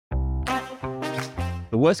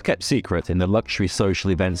The worst kept secret in the luxury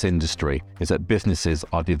social events industry is that businesses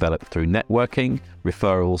are developed through networking,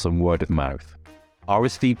 referrals and word of mouth.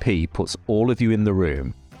 RSVP puts all of you in the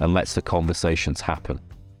room and lets the conversations happen.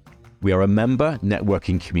 We are a member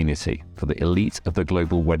networking community for the elite of the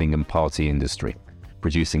global wedding and party industry,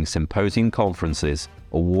 producing symposium conferences,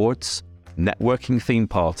 awards, networking theme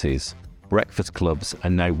parties, breakfast clubs,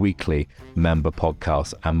 and now weekly member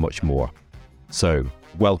podcasts and much more. So,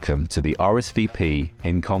 welcome to the RSVP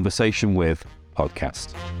in Conversation With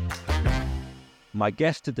podcast. My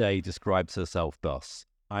guest today describes herself thus: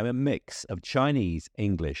 I'm a mix of Chinese,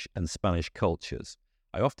 English, and Spanish cultures.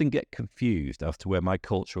 I often get confused as to where my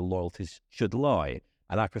cultural loyalties should lie,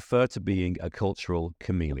 and I prefer to being a cultural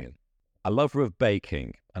chameleon. I love of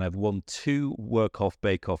baking, and I've won 2 work-off,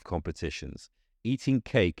 bake-off competitions. Eating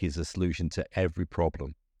cake is a solution to every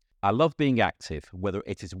problem. I love being active, whether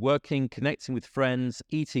it is working, connecting with friends,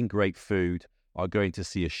 eating great food, or going to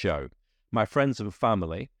see a show. My friends and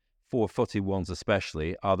family, 4 footy ones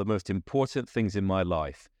especially, are the most important things in my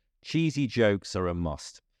life. Cheesy jokes are a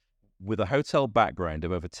must. With a hotel background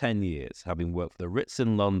of over 10 years, having worked for the Ritz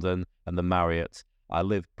in London and the Marriott, I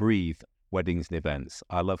live, breathe weddings and events.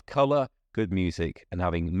 I love colour, good music, and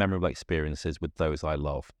having memorable experiences with those I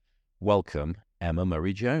love. Welcome, Emma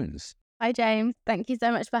Murray Jones. Hi, James. Thank you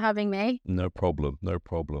so much for having me. No problem.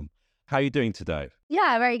 How are you doing today?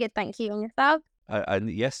 Yeah, very good. Thank you. And yourself?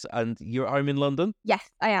 And you're home in London? Yes,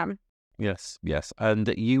 I am. Yes. And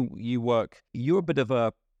you're a bit of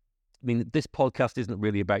a, this podcast isn't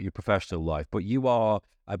really about your professional life, but you are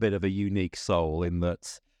a bit of a unique soul in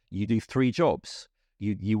that you do 3 jobs.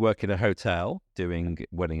 You work in a hotel doing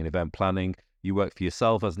wedding and event planning. You work for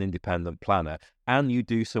yourself as an independent planner, and you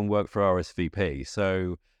do some work for RSVP.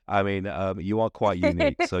 So, you are quite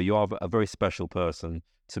unique. So you are a very special person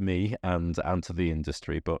to me and to the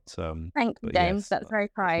industry. But thank you, James. Yes, that's very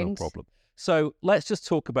kind. No problem. So let's just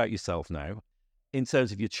talk about yourself now. In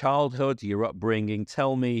terms of your childhood, your upbringing,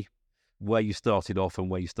 tell me where you started off and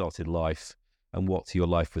where you started life and what your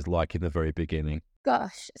life was like in the very beginning.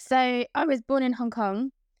 Gosh, so I was born in Hong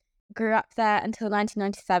Kong, grew up there until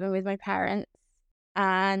 1997 with my parents.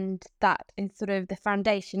 And that is sort of the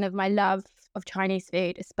foundation of my love of Chinese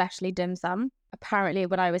food, especially dim sum. Apparently,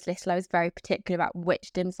 when I was little, I was very particular about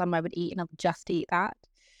which dim sum I would eat, and I would just eat that.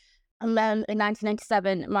 And then in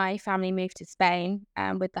 1997, my family moved to Spain,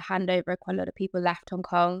 and with the handover, quite a lot of people left Hong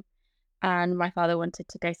Kong, and my father wanted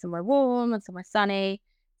to go somewhere warm and somewhere sunny.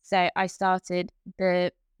 So I started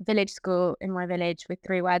the village school in my village with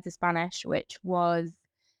 3 words of Spanish, which was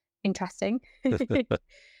interesting.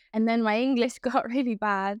 And then my English got really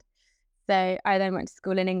bad. So I then went to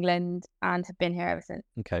school in England and have been here ever since.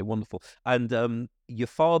 Okay, wonderful. And your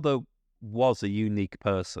father was a unique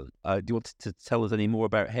person. Do you want to tell us any more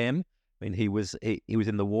about him? He was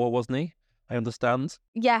in the war, wasn't he? I understand.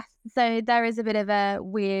 Yes. So there is a bit of a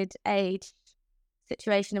weird age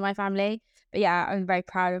situation in my family. But yeah, I'm very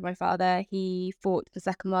proud of my father. He fought the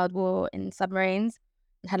Second World War in submarines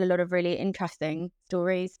and had a lot of really interesting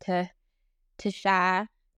stories to share.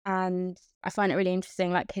 And I find it really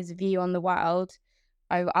interesting, like his view on the world.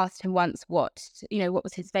 I asked him once what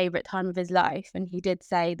was his favourite time of his life, and he did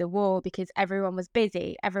say the war, because everyone was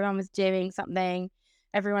busy, everyone was doing something,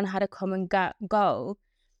 everyone had a common goal.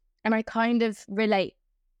 And I kind of relate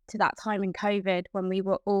to that time in COVID when we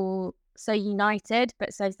were all so united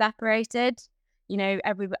but so separated.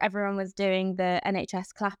 Everyone was doing the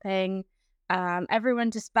NHS clapping. Everyone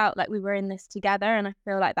just felt like we were in this together, and I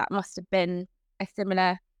feel like that must have been a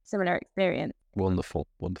similar experience. Wonderful.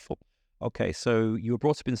 Okay, so you were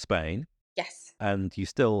brought up in Spain. Yes. And you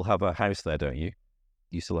still have a house there, don't you?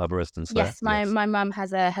 You still have a residence there? Yes, my mum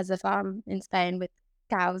has a farm in Spain with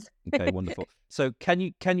cows. Okay, wonderful. So can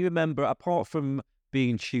you remember, apart from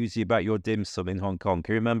being choosy about your dim sum in Hong Kong,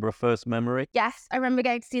 can you remember a first memory? Yes, I remember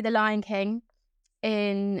going to see The Lion King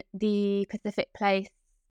in the Pacific Place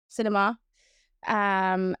cinema.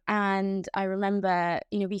 And I remember,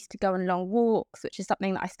 we used to go on long walks, which is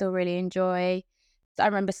something that I still really enjoy. So I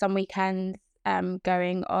remember some weekends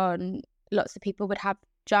going on, lots of people would have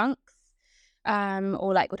junks or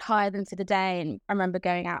would hire them for the day. And I remember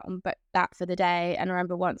going out on that for the day. And I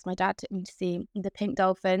remember once my dad took me to see the pink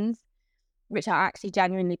dolphins, which are actually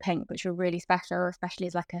genuinely pink, which were really special, especially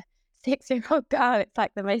as like a 6-year-old girl. It's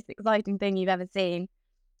like the most exciting thing you've ever seen.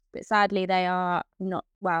 But sadly, they are not,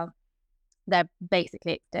 they're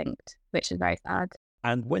basically extinct, which is very sad.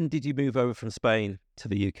 And when did you move over from Spain to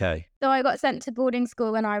the UK? So I got sent to boarding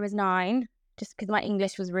school when I was 9, just because my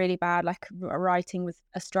English was really bad, writing was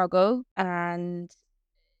a struggle. And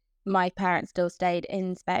my parents still stayed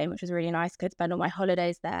in Spain, which was really nice. Could spend all my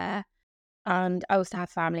holidays there. And I also have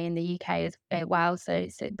family in the UK as well, so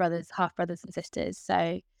brothers, half brothers and sisters.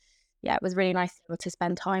 So yeah, it was really nice to be able to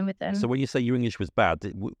spend time with them. So when you say your English was bad,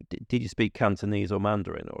 did you speak Cantonese or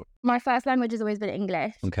Mandarin? Or My first language has always been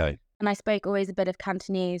English, okay, and I spoke always a bit of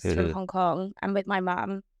Cantonese from Hong Kong and with my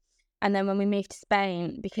mum. And then when we moved to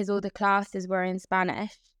Spain, because all the classes were in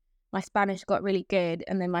Spanish, my Spanish got really good,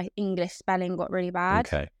 and then my English spelling got really bad.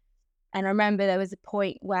 okay. And I remember there was a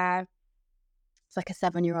point where it's like a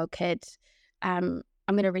 7-year-old kid. I'm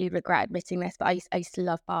going to really regret admitting this, but I used to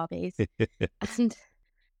love Barbies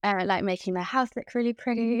and like making their house look really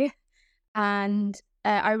pretty. And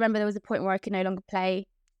I remember there was a point where I could no longer play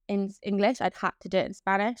in English. I'd had to do it in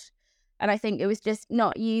Spanish. And I think it was just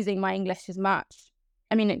not using my English as much.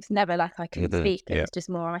 I mean, it's never like I couldn't speak. It was just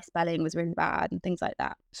more my spelling was really bad and things like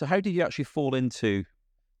that. So how did you actually fall into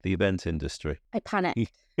the event industry? I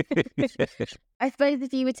panicked. I suppose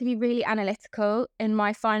if you were to be really analytical, in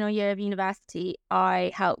my final year of university,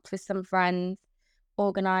 I helped with some friends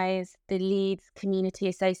organise the Leeds Community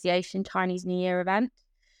Association Chinese New Year event.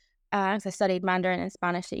 So I studied Mandarin and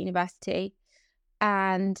Spanish at university.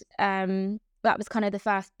 And that was kind of the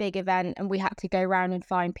first big event, and we had to go around and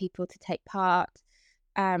find people to take part.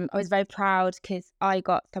 I was very proud because I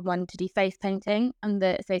got someone to do face painting, and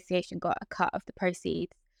the association got a cut of the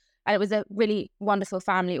proceeds. And it was a really wonderful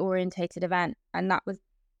family orientated event. And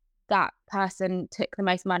that person took the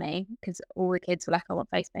most money because all the kids were like, I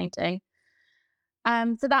want face painting.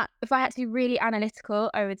 So that, if I had to be really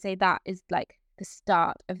analytical, I would say that is like the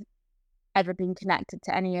start of ever being connected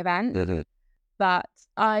to any event. But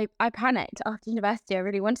I panicked after university. I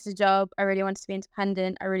really wanted a job. I really wanted to be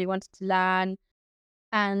independent. I really wanted to learn.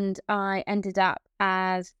 And I ended up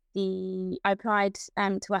I applied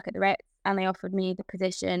to work at the Ritz, and they offered me the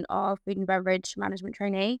position of food and beverage management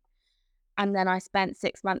trainee. And then I spent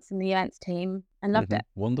 6 months in the events team and loved it.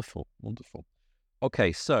 Wonderful, wonderful.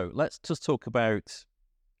 Okay, so let's just talk about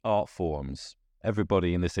art forms.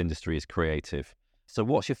 Everybody in this industry is creative. So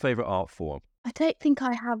what's your favourite art form? I don't think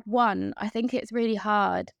I have one. I think it's really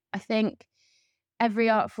hard. I think every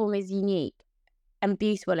art form is unique and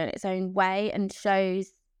beautiful in its own way and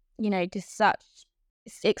shows, just such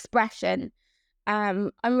expression.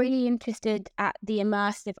 I'm really interested at the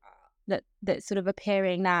immersive art that's sort of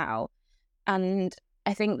appearing now. And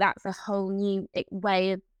I think that's a whole new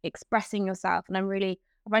way of expressing yourself. And I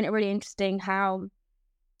find it really interesting how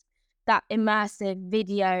that immersive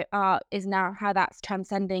video art is now how that's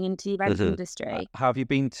transcending into the events industry. Have you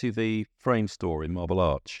been to the Frame store in Marble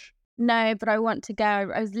Arch? No, but I want to go.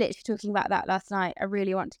 I was literally talking about that last night. I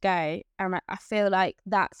really want to go. And I feel like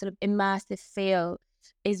that sort of immersive feel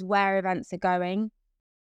is where events are going.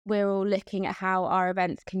 We're all looking at how our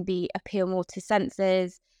events can appeal more to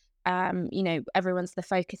senses. Everyone's the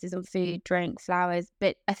focus is on food, drink, flowers.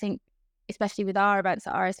 But I think, especially with our events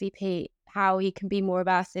at RSVP, how you can be more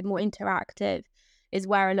immersive, more interactive is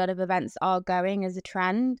where a lot of events are going as a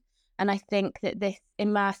trend. And I think that this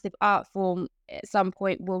immersive art form at some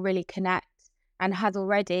point will really connect, and has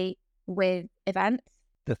already, with events.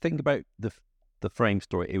 The thing about the Frame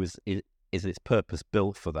store, is its purpose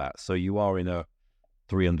built for that. So you are in a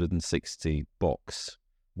 360 box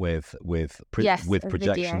with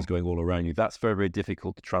projections going all around you. That's very, very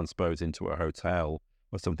difficult to transpose into a hotel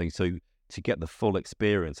or something. So to get the full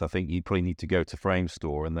experience, I think you probably need to go to Frame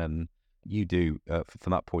store, and then you do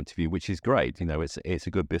from that point of view, which is great. It's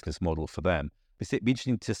a good business model for them. It'd be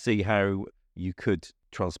interesting to see how you could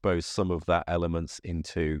transpose some of that elements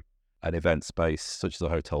into an event space, such as a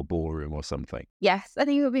hotel ballroom or something. Yes, I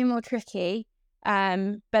think it would be more tricky,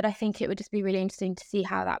 but I think it would just be really interesting to see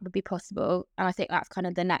how that would be possible. And I think that's kind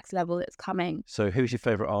of the next level that's coming. So who's your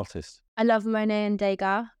favourite artist? I love Monet and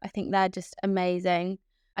Degas. I think they're just amazing.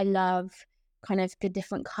 I love kind of the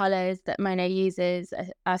different colours that Monet uses.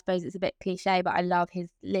 I suppose it's a bit cliche, but I love his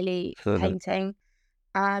lily painting.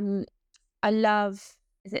 I love,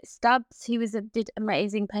 is it Stubbs? He did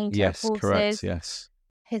amazing painting of horses. Correct, yes.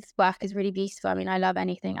 His work is really beautiful. I mean, I love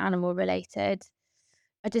anything animal related.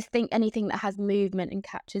 I just think anything that has movement and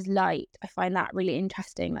captures light, I find that really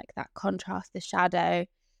interesting, like that contrast, the shadow,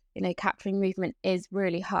 capturing movement is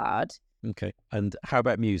really hard. Okay. And how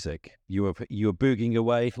about music? You were boogieing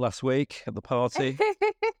away last week at the party.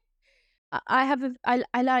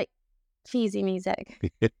 I like cheesy music.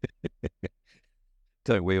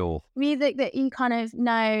 Don't we all? Music that you kind of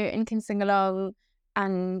know and can sing along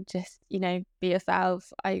and just, be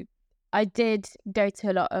yourself. I did go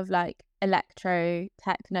to a lot of like electro,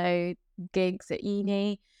 techno gigs at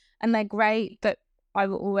uni, and they're great, but I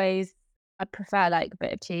will always I prefer like a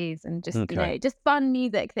bit of cheese and just, Okay. just fun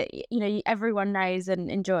music that, everyone knows and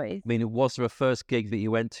enjoys. I mean, was there a first gig that you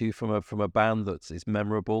went to from a band that is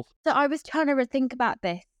memorable? So I was trying to think about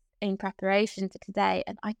this in preparation for today,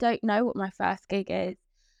 and I don't know what my first gig is.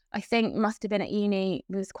 I think it must have been at uni.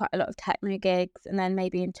 There was quite a lot of techno gigs, and then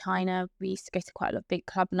maybe in China we used to go to quite a lot of big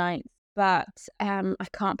club nights. But I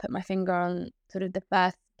can't put my finger on sort of the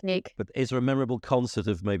first gig. But is there a memorable concert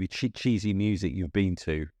of maybe cheesy music you've been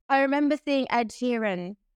to? I remember seeing Ed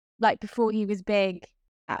Sheeran like before he was big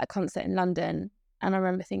at a concert in London, and I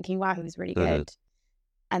remember thinking, wow, he was really good.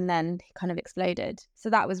 And then he kind of exploded. So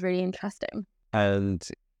that was really interesting. And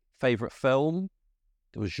favourite film?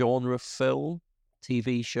 Or genre of film?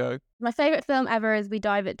 TV show? My favourite film ever is We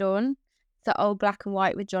Dive at Dawn. It's old black and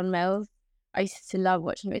white with John Mills. I used to love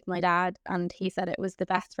watching it with my dad, and he said it was the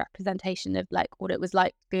best representation of like what it was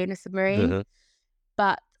like to be in a submarine.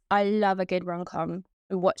 But I love a good rom-com.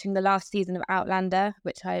 We're watching the last season of Outlander,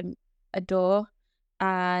 which I adore,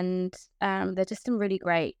 and they're just some really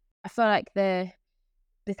great. I feel like this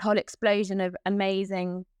whole explosion of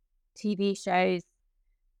amazing TV shows,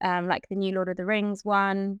 like the new Lord of the Rings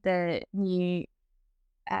one, the new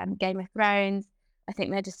Game of Thrones. I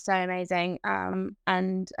think they're just so amazing.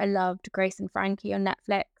 And I loved Grace and Frankie on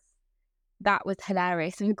Netflix. That was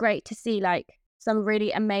hilarious and great to see like some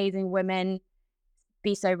really amazing women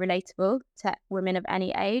be so relatable to women of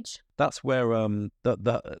any age. That's where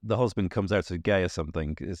the husband comes out as gay or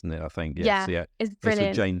something, isn't it? I think. Yes, yeah. It's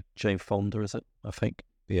brilliant. It's with Jane Fonda, is it? I think.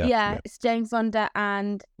 Yeah. It's Jane Fonda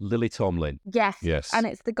and Lily Tomlin. Yes. And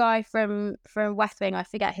it's the guy from West Wing. I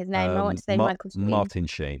forget his name. I want to say Michael Sheen. Martin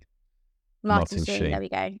Sheen. Martin Sheen. There we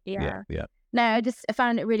go. Yeah. No, I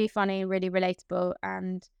found it really funny, really relatable,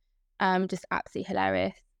 and just absolutely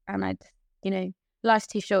hilarious. And life's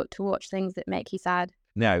too short to watch things that make you sad.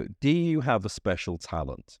 Now, do you have a special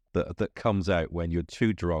talent that comes out when you're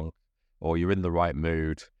too drunk or you're in the right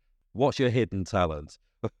mood? What's your hidden talent?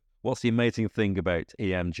 What's the amazing thing about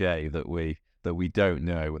EMJ that we don't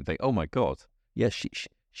know and think, oh my God, yes,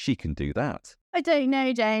 she can do that? I don't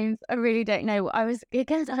know, James. I really don't know. I was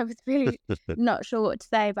really not sure what to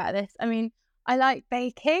say about this. I mean, I like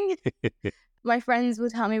baking. My friends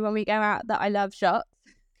will tell me when we go out that I love shots.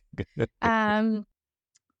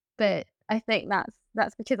 But I think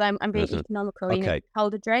that's because I'm being economical. Okay.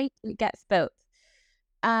 Hold a drink, it gets spilt.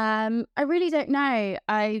 I really don't know.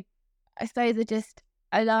 I suppose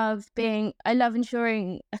I love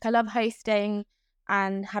ensuring, like I love hosting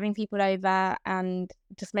and having people over and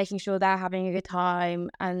just making sure they're having a good time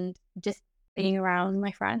and just being around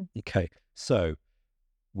my friends. Okay, so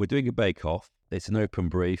we're doing a bake-off. It's an open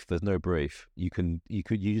brief. There's no brief. You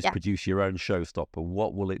just produce your own showstopper.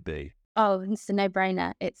 What will it be? Oh, it's a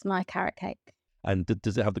no-brainer. It's my carrot cake. And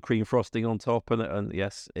does it have the cream frosting on top? And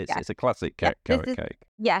yes, it's a classic carrot cake.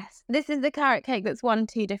 Yes, this is the carrot cake that's won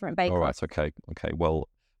 2 different bake-offs. All right, okay. Well,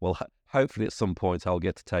 hopefully at some point I'll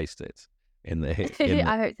get to taste it in the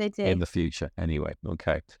I hope they do in the future. Anyway,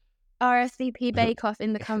 okay. RSVP bake-off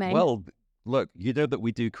in the coming. Well, look, you know that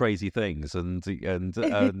we do crazy things, and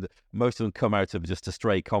most of them come out of just a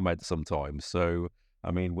stray comment sometimes. So, I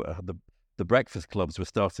mean, the Breakfast Clubs were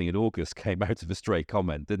starting in August came out of a stray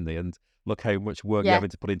comment, didn't they? And look how much work you're having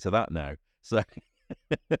to put into that now. So,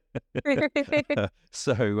 we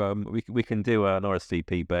can do an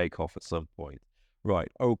RSVP bake-off at some point. Right,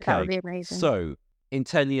 okay. That would be amazing. So, in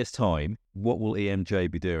 10 years' time, what will EMJ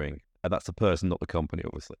be doing? And that's the person, not the company,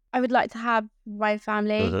 obviously. I would like to have my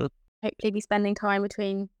family, hopefully be spending time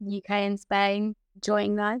between UK and Spain,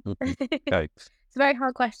 enjoying that. Okay. It's a very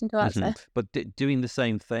hard question to answer. But doing the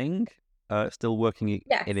same thing, still working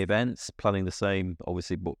in events, planning the same,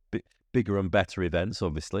 obviously, but bigger and better events,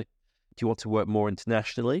 obviously. Do you want to work more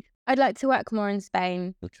internationally? I'd like to work more in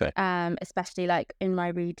Spain, okay. Especially like in my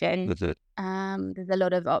region. There's a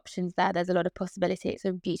lot of options there. There's a lot of possibility. It's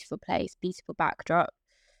a beautiful place, beautiful backdrop.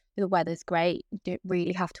 The weather's great. You don't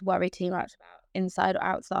really have to worry too much about inside or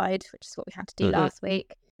outside, which is what we had to do last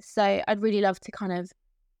week. So I'd really love to kind of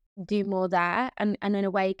do more there and in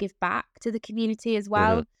a way give back to the community as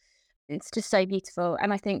well. It's just so beautiful.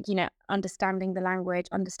 And I think, understanding the language,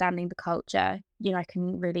 understanding the culture, I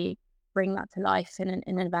can really bring that to life in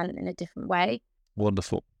an event in a different way.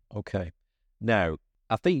 Wonderful. Okay. Now,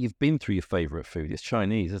 I think you've been through your favourite food. It's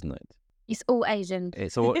Chinese, isn't it? It's all Asian.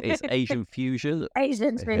 It's Asian fusion.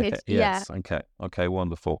 Asian food. Yes. Yeah. Okay.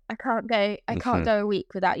 Wonderful. I can't go a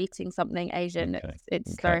week without eating something Asian. Okay.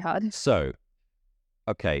 It's very hard. So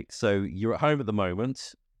you're at home at the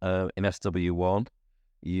moment in SW1.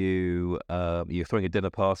 You're throwing a dinner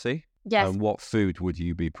party. Yes. And what food would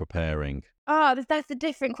you be preparing? Oh, that's a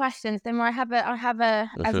different question. So I have a,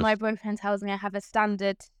 as my boyfriend tells me, I have a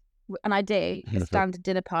standard, and I do, a standard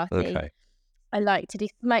dinner party. Okay. I like to do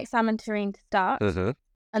smoked salmon terrine to start.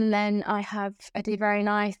 And then I do very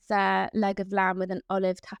nice leg of lamb with an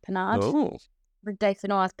olive tapenade with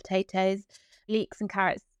dauphinoise potatoes, leeks and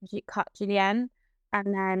carrots cut julienne,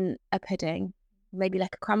 and then a pudding, maybe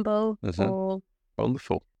like a crumble or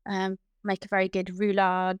wonderful. Make a very good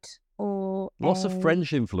roulade or lots of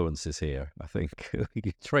French influences here. I think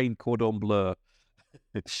you trained cordon bleu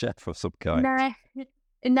chef of some kind.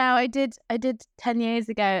 No, I did 10 years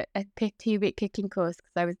ago a 2-week cooking course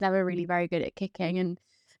because I was never really very good at cooking, and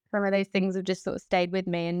some of those things have just sort of stayed with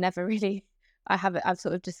me and never really. I've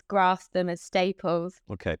sort of just grasped them as staples.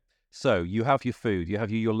 Okay, so you have your food, you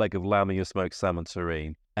have your leg of lamb and your smoked salmon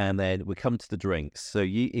terrine, and then we come to the drinks. So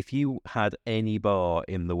if you had any bar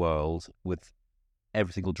in the world with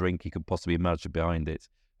every single drink you could possibly imagine behind it,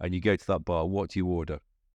 and you go to that bar, what do you order?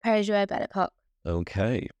 Perrier Belle Epoque.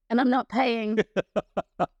 Okay. And I'm not paying.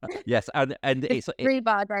 Yes, and it's free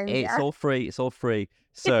bar drinks. It's all free. It's all free.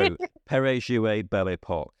 So Perrier Belle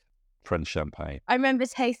Epoque, French champagne. I remember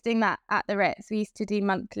tasting that at the Ritz. We used to do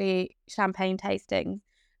monthly champagne tastings,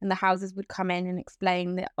 and the houses would come in and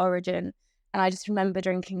explain the origin. And I just remember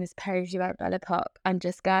drinking this Perrier Belle Epoque and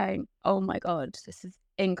just going, "Oh my god, this is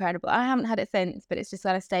incredible." I haven't had it since, but it's just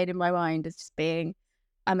kind of stayed in my mind as just being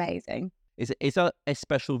amazing. Is that a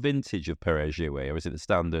special vintage of Perrier, or is it the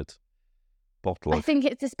standard bottle? I think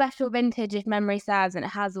it's a special vintage, if memory serves, and it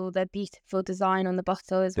has all the beautiful design on the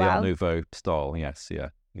bottle as well. The Art Nouveau style, yes, yeah.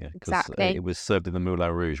 Exactly. It was served in the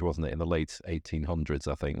Moulin Rouge, wasn't it, in the late 1800s?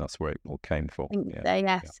 I think that's where it all came from. I think so,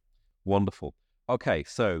 yes. Yeah. Wonderful. Okay,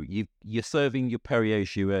 so you're serving your Perrier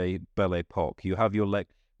Belle Epoque. You have your leg,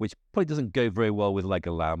 which probably doesn't go very well with leg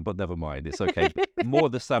of lamb, but never mind, it's okay. More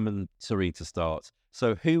of the salmon terrine to start.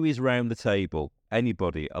 So who is round the table?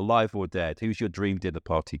 Anybody, alive or dead? Who's your dream dinner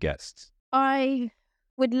party guests? I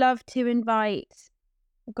would love to invite,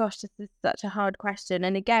 gosh, this is such a hard question.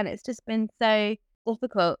 And again, it's just been so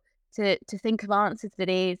difficult to think of answers for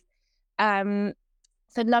these. So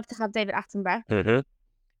I'd love to have David Attenborough.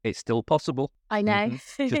 It's still possible. I know.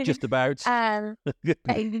 Just about.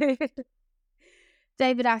 David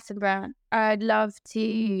Attenborough. I'd love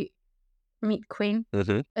to meet Queen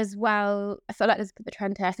as well. I feel like there's the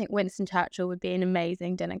trend here. I think Winston Churchill would be an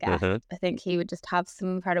amazing dinner guest. I think he would just have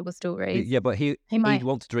some incredible stories. Yeah, but he'd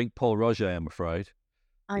want to drink Paul Roger, I'm afraid.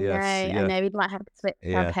 I know. He might have to switch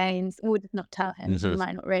campaigns. We'll just not tell him. He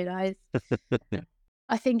might not realise.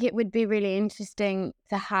 I think it would be really interesting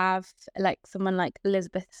to have like someone like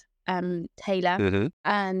Elizabeth Taylor,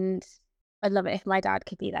 and I'd love it if my dad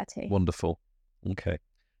could be there too. Wonderful. Okay.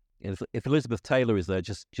 If Elizabeth Taylor is there,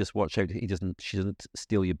 just watch out she doesn't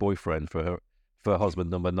steal your boyfriend for her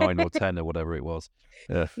husband number 9 or 10 or whatever it was.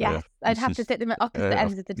 Yes, I'd have to sit them at opposite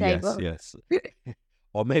ends of the table. Yes.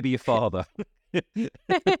 Or maybe your father.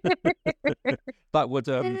 That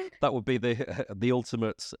would be the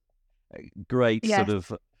ultimate great sort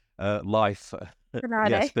of life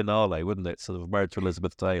finale, wouldn't it? Sort of married to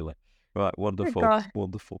Elizabeth Taylor. Right, wonderful.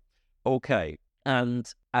 Wonderful. Okay,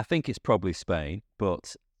 and I think it's probably Spain,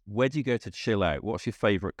 but where do you go to chill out? What's your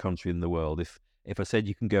favourite country in the world? If I said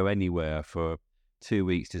you can go anywhere for 2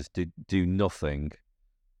 weeks just to do nothing,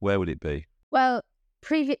 where would it be? Well,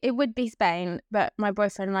 it would be Spain, but my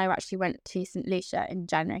boyfriend and I actually went to St. Lucia in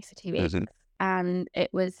January for 2 weeks, and it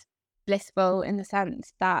was blissful in the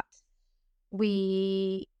sense that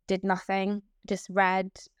we did nothing, just read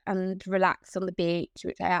and relaxed on the beach,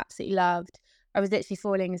 which I absolutely loved. I was literally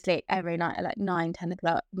falling asleep every night at like 9-10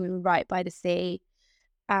 o'clock. We were right by the sea,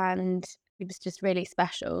 and it was just really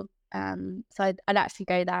special. So I'd actually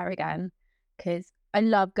go there again because I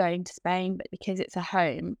love going to Spain, but because it's a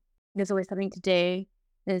home, there's always something to do.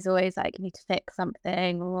 There's always like you need to fix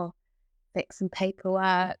something or fix some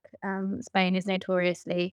paperwork. Spain is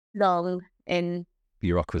notoriously long in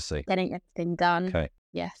bureaucracy, getting everything done. Okay.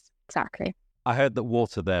 Yes, exactly. I heard that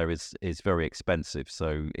water there is very expensive,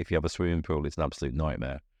 so if you have a swimming pool, it's an absolute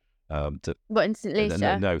nightmare. What, in St.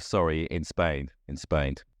 Lucia? No, sorry, in Spain.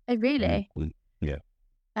 Oh, really? Yeah.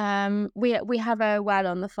 We have a well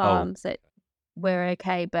on the farm, so we're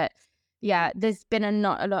okay. But yeah, there's been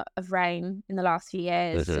not a lot of rain in the last few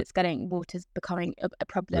years. So water's becoming a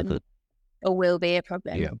problem, or will be a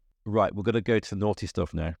problem. Yeah. Right, we're going to go to naughty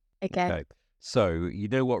stuff now. Okay. So you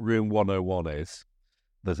know what Room 101 is?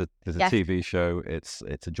 There's a TV show. It's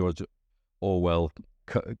a George Orwell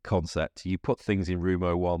concept. You put things in Room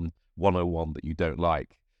 101 that you don't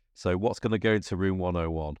like. So what's going to go into Room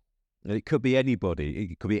 101? And it could be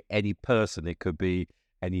anybody. It could be any person. It could be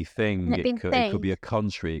anything. Can it be It could be things? a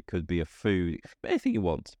country. It could be a food. Anything you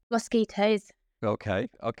want. Mosquitoes. Okay.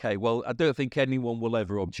 Well, I don't think anyone will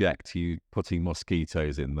ever object to you putting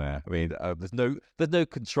mosquitoes in there. I mean, there's no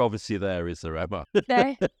controversy there, is there, Emma?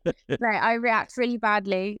 No, no, I react really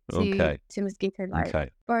badly Okay. to mosquito bites. Okay.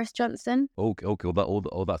 Boris Johnson. Okay.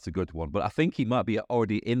 That's a good one. But I think he might be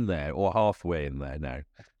already in there or halfway in there now.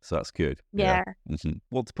 So that's good. Yeah. Mhm.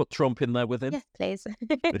 Want to put Trump in there with him? Yes, please.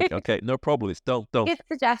 Okay, no problem. It's done. Good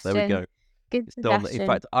suggestion. There we go. Good It's done. suggestion. In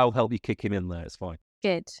fact, I'll help you kick him in there. It's fine.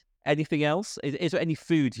 Good. Anything else? Is there any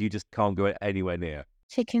food you just can't go anywhere near?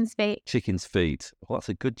 Chicken's feet. Chicken's feet. Well, that's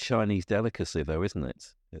a good Chinese delicacy, though, isn't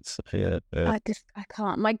it? It's yeah. I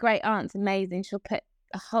can't. My great aunt's amazing. She'll put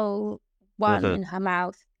a whole one in her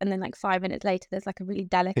mouth, and then like 5 minutes later, there's like a really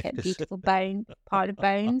delicate, beautiful pile of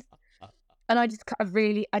bones. And I just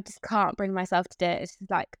can't bring myself to do it. It's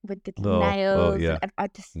just like with the nails. yeah.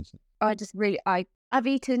 I've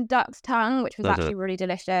eaten duck's tongue, which was actually really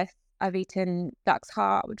delicious. I've eaten duck's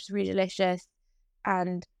heart, which is really delicious.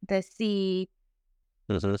 And the sea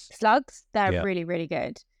slugs, they're really, really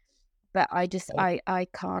good. But I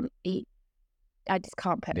can't eat. I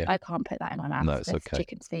can't put that in my mouth. No, it's okay.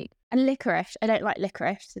 Chicken's feet. And licorice. I don't like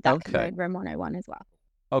licorice, so that can go in room 101 as well.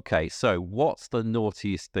 Okay, so what's the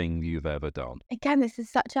naughtiest thing you've ever done? Again, this is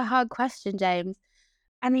such a hard question, James.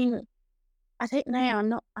 I mean, I don't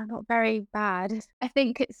know. I'm not very bad. I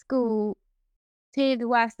think at school, two of the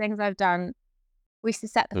worst things I've done. We used to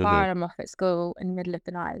set the fire alarm off at school in the middle of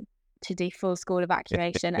the night to do full school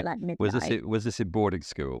evacuation at like midnight. Was this in boarding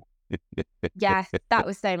school? Yes, that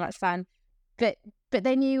was so much fun. But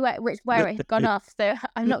they knew where it had gone off, so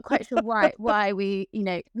I'm not quite sure why we've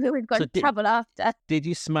got in trouble after. Did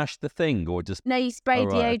you smash the thing or just? No, you spray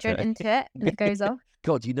deodorant into it and it goes off.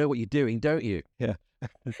 God, you know what you're doing, don't you? Yeah.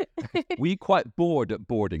 Were you quite bored at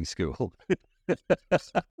boarding school?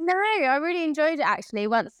 No, I really enjoyed it actually.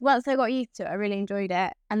 Once I got used to it, I really enjoyed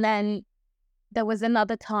it. And then there was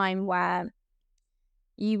another time where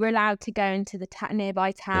you were allowed to go into the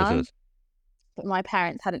nearby town, but my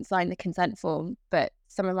parents hadn't signed the consent form, but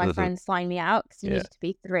some of my friends signed me out because you needed to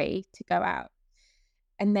be 3 to go out.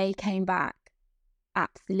 And they came back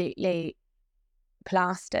absolutely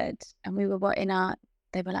plastered. And we were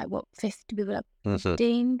they were like, what, 50? We were like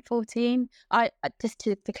 15, 14. Just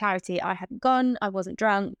for clarity, I hadn't gone. I wasn't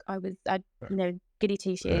drunk. I goody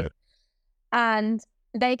two shoes. And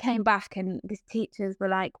they came back and these teachers were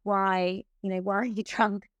like, why are you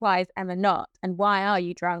drunk? Why is Emma not? And why are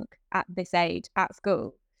you drunk at this age at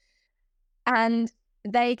school? And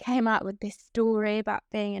they came out with this story about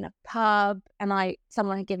being in a pub and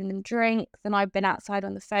someone had given them drinks and I'd been outside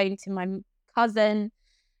on the phone to my cousin.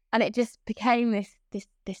 And it just became this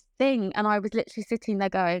thing. And I was literally sitting there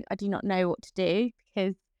going, I do not know what to do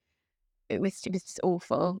because it was just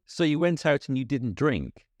awful. So you went out and you didn't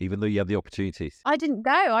drink, even though you had the opportunities? I didn't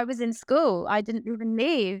go. I was in school. I didn't even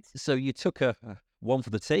leave. So you took a one for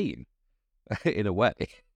the team, in a way.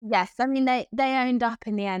 Yes. I mean, they owned up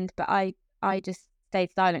in the end, but I just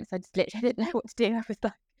stayed silent. So I just literally didn't know what to do. I was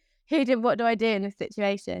like, what do I do in this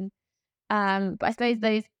situation? But I suppose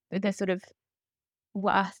those are the sort of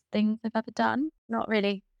worst things I've ever done. Not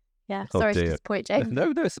really. Yeah. Sorry to disappoint, James.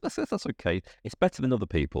 No, that's okay. It's better than other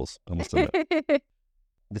people's, I must admit.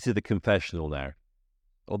 This is the confessional now.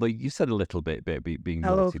 Although you said a little bit being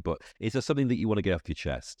naughty, but is there something that you want to get off your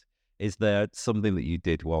chest? Is there something that you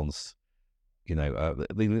did once?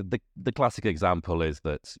 The classic example is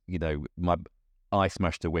that, I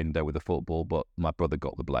smashed a window with a football, but my brother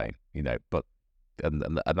got the blame, but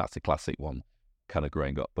and that's a classic one kind of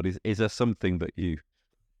growing up. But is there something that you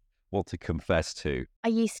want to confess to? I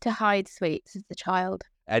used to hide sweets as a child.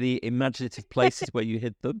 Any imaginative places where you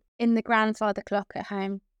hid them? In the grandfather clock at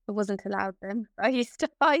home. I wasn't allowed them. I used to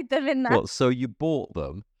hide them in there. What, so you bought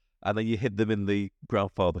them and then you hid them in the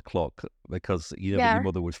grandfather clock because your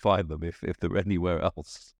mother would find them if they were anywhere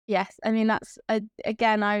else? Yes. I mean, that's,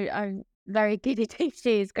 again, I'm very goody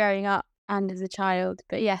two-shoes growing up and as a child.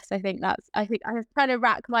 But yes, I think I was trying to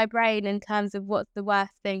rack my brain in terms of what's the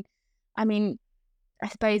worst thing. I mean, I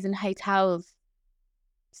suppose in hotels,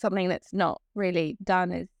 something that's not really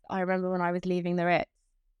done is, I remember when I was leaving the Ritz,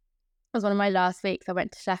 it was one of my last weeks, I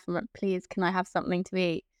went to chef and went, please, can I have something to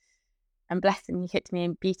eat? And bless him, he cooked me a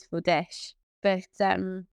beautiful dish. But I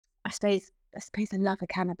suppose I love a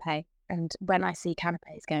canapé. And when I see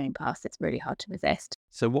canapés going past, it's really hard to resist.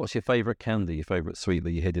 So what's your favourite candy, your favourite sweet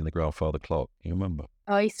that you hid in the grandfather clock? You remember?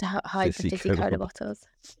 Oh, I used to hide the fizzy cola bottles.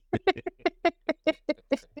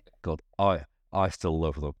 God, I still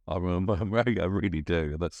love them. I remember, I really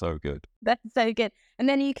do. That's so good. That's so good. And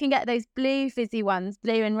then you can get those blue fizzy ones,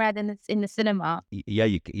 blue and red in the cinema. Yeah,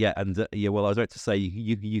 and yeah. Well, I was about to say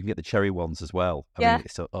you can get the cherry ones as well. I Yeah. mean,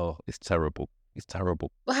 it's terrible. It's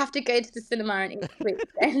terrible. We'll have to go to the cinema and eat sweet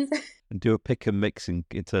things. And do a pick and mix in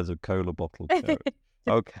terms of cola bottle.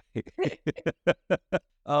 Okay.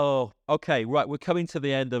 Oh, okay. Right. We're coming to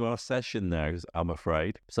the end of our session now, I'm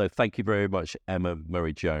afraid. So thank you very much, Emma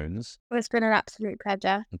Murray Jones. Well, it's been an absolute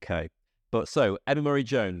pleasure. Okay. But so, Emma Murray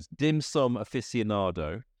Jones, dim sum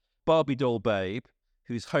aficionado, Barbie doll babe,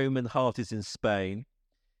 whose home and heart is in Spain,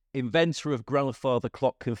 inventor of grandfather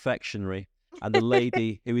clock confectionery, and the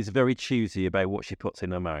lady who is very choosy about what she puts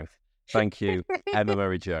in her mouth. Thank you, Emma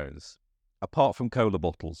Murray Jones. Apart from cola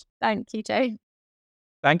bottles. Thank you, Joe.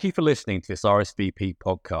 Thank you for listening to this RSVP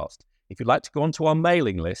podcast. If you'd like to go onto our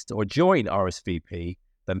mailing list or join RSVP,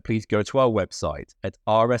 then please go to our website at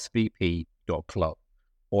rsvp.club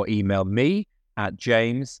or email me at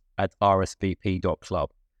james@rsvp.club.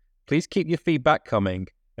 Please keep your feedback coming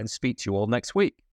and speak to you all next week.